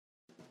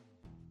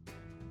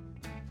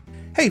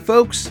Hey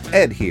folks,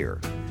 Ed here.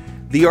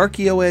 The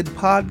ArchaeoEd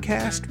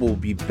podcast will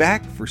be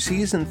back for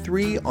Season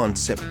 3 on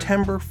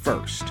September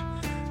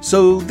 1st.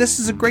 So this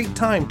is a great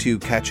time to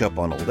catch up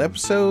on old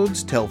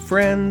episodes, tell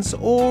friends,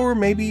 or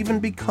maybe even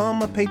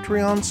become a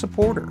Patreon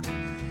supporter.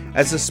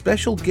 As a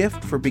special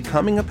gift for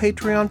becoming a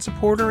Patreon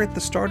supporter at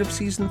the start of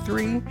Season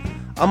 3,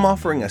 I'm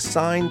offering a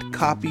signed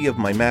copy of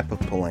my map of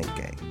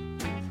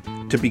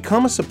Palenque. To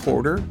become a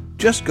supporter,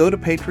 just go to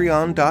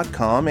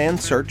patreon.com and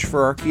search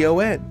for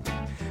ArchaeoEd.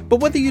 But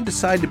whether you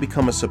decide to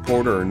become a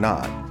supporter or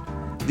not,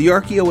 the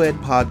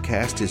ArchaeoEd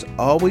podcast is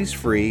always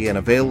free and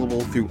available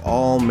through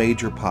all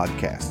major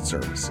podcast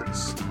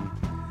services.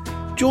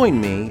 Join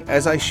me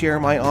as I share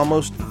my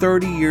almost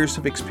 30 years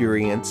of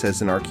experience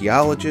as an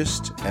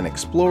archaeologist, an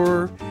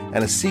explorer,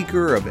 and a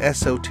seeker of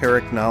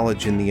esoteric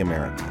knowledge in the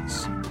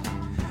Americas.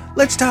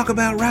 Let's talk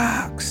about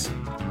rocks!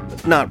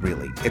 Not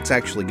really. It's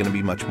actually going to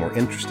be much more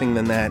interesting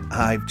than that.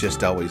 I've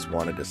just always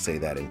wanted to say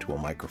that into a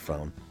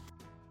microphone.